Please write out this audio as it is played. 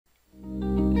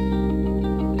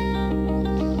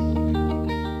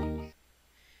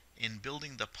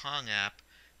Pong app,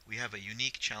 we have a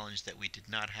unique challenge that we did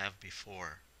not have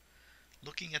before.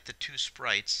 Looking at the two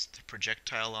sprites, the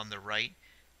projectile on the right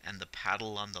and the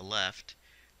paddle on the left,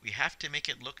 we have to make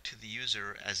it look to the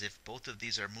user as if both of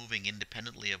these are moving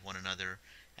independently of one another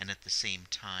and at the same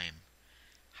time.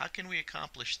 How can we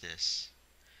accomplish this?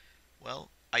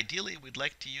 Well, ideally we'd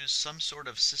like to use some sort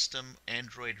of system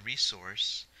Android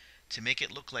resource to make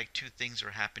it look like two things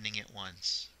are happening at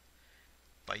once.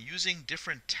 By using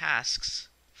different tasks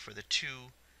for the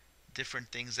two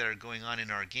different things that are going on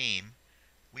in our game,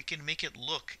 we can make it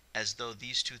look as though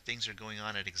these two things are going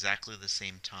on at exactly the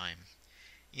same time.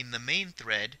 In the main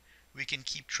thread, we can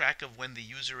keep track of when the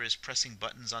user is pressing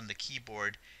buttons on the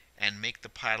keyboard and make the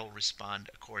paddle respond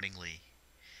accordingly.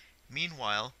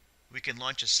 Meanwhile, we can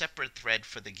launch a separate thread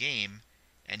for the game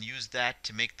and use that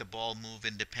to make the ball move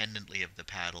independently of the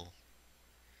paddle.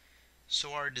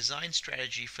 So our design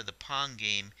strategy for the Pong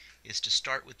game is to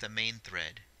start with the main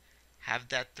thread, have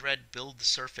that thread build the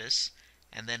surface,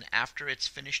 and then after it's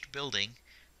finished building,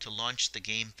 to launch the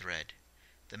game thread.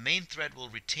 The main thread will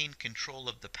retain control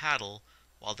of the paddle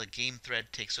while the game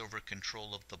thread takes over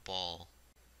control of the ball.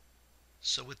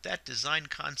 So with that design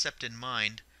concept in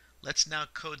mind, let's now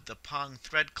code the Pong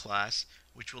thread class,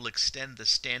 which will extend the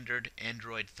standard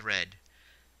Android thread.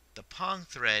 The Pong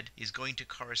thread is going to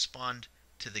correspond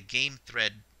to the game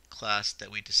thread class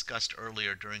that we discussed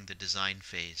earlier during the design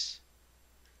phase.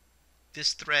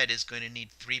 This thread is going to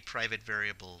need 3 private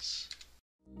variables.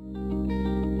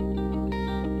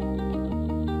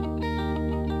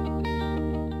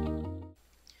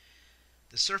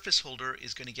 The surface holder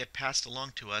is going to get passed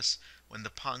along to us when the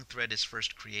Pong thread is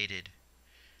first created.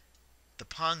 The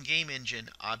Pong game engine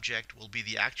object will be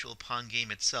the actual Pong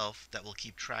game itself that will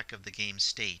keep track of the game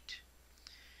state.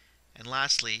 And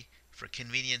lastly, for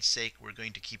convenience sake, we're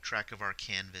going to keep track of our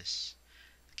canvas.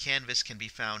 The canvas can be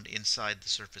found inside the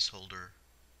surface holder.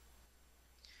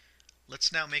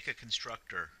 Let's now make a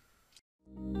constructor.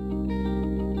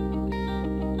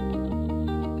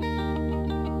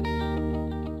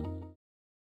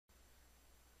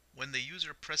 When the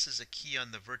user presses a key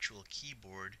on the virtual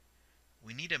keyboard,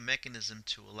 we need a mechanism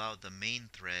to allow the main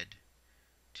thread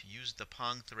to use the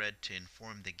Pong thread to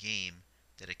inform the game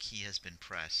that a key has been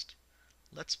pressed.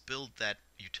 Let's build that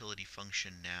utility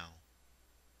function now.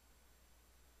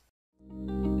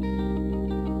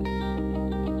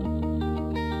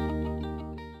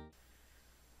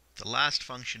 The last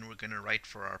function we're going to write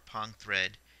for our Pong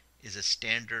thread is a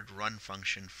standard run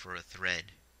function for a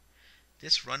thread.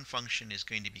 This run function is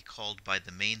going to be called by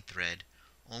the main thread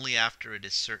only after it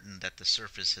is certain that the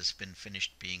surface has been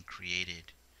finished being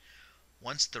created.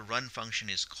 Once the run function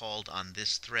is called on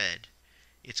this thread,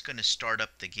 it's going to start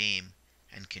up the game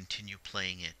and continue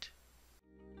playing it.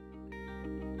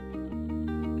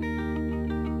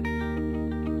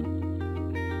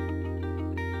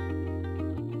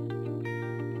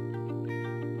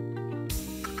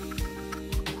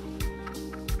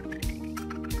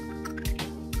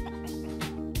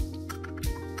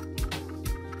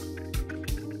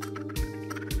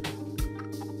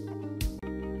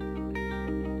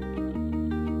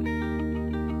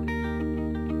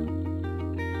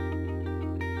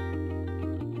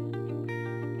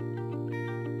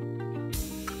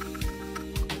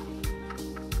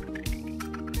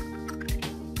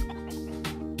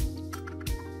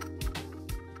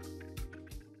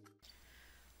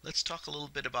 Let's talk a little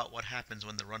bit about what happens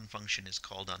when the run function is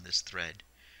called on this thread.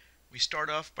 We start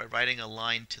off by writing a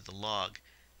line to the log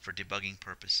for debugging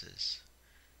purposes.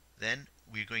 Then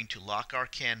we're going to lock our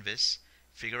canvas,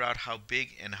 figure out how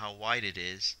big and how wide it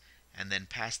is, and then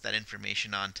pass that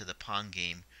information on to the Pong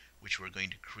game, which we're going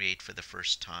to create for the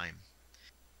first time.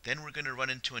 Then we're going to run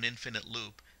into an infinite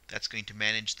loop that's going to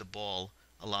manage the ball,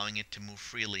 allowing it to move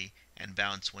freely and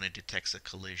bounce when it detects a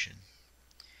collision.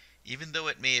 Even though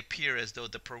it may appear as though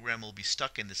the program will be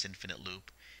stuck in this infinite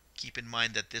loop, keep in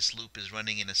mind that this loop is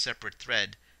running in a separate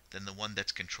thread than the one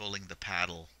that's controlling the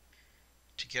paddle.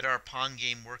 To get our Pong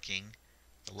game working,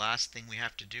 the last thing we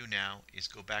have to do now is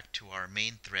go back to our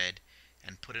main thread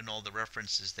and put in all the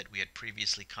references that we had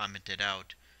previously commented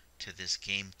out to this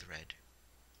game thread.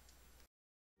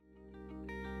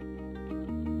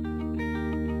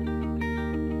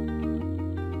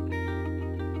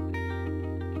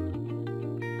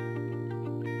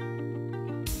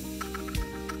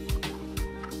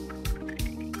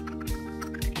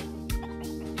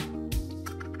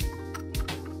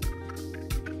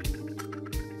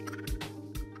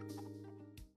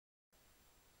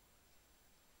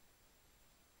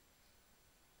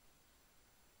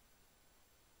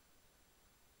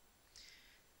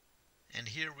 And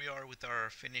here we are with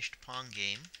our finished Pong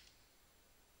game.